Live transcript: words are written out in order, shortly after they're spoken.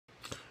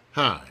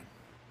Hi.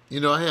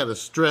 I had a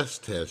stress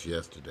test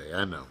yesterday,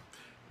 I know,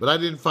 but I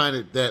didn't find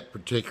it that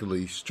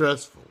particularly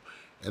stressful.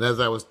 And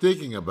as I was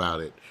thinking about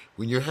it,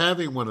 when you're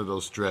having one of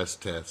those stress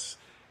tests,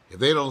 if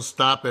they don't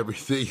stop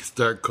everything and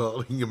start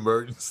calling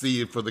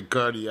emergency for the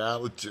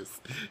cardiologist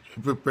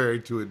and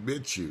preparing to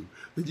admit you,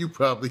 then you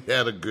probably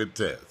had a good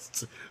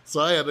test. So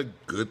I had a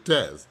good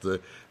test. They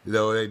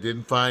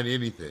didn't find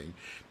anything.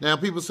 Now,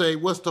 people say,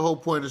 what's the whole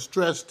point of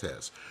stress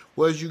tests?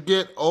 Well, as you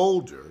get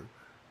older,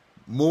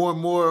 more and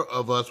more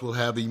of us will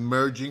have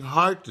emerging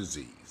heart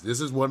disease. This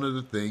is one of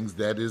the things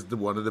that is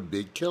one of the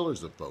big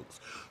killers of folks.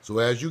 So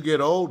as you get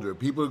older,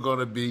 people are going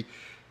to be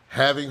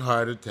having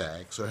heart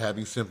attacks or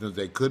having symptoms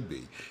they could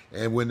be.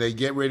 And when they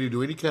get ready to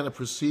do any kind of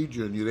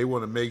procedure on you, they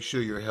want to make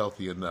sure you're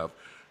healthy enough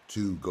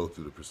to go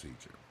through the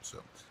procedure. So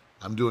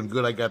I'm doing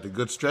good. I got the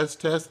good stress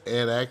test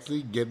and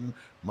actually getting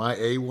my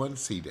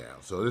A1C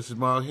down. So this is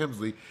Mark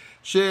Hemsley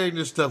sharing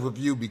this stuff with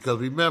you because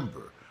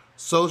remember,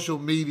 social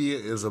media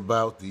is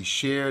about the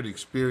shared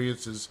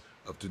experiences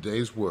of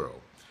today's world.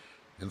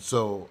 And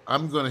so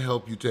I'm going to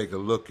help you take a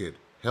look at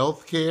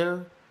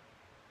healthcare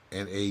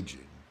and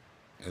aging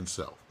and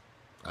self.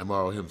 I'm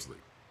Marl Hemsley.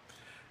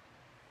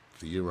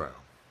 See you around.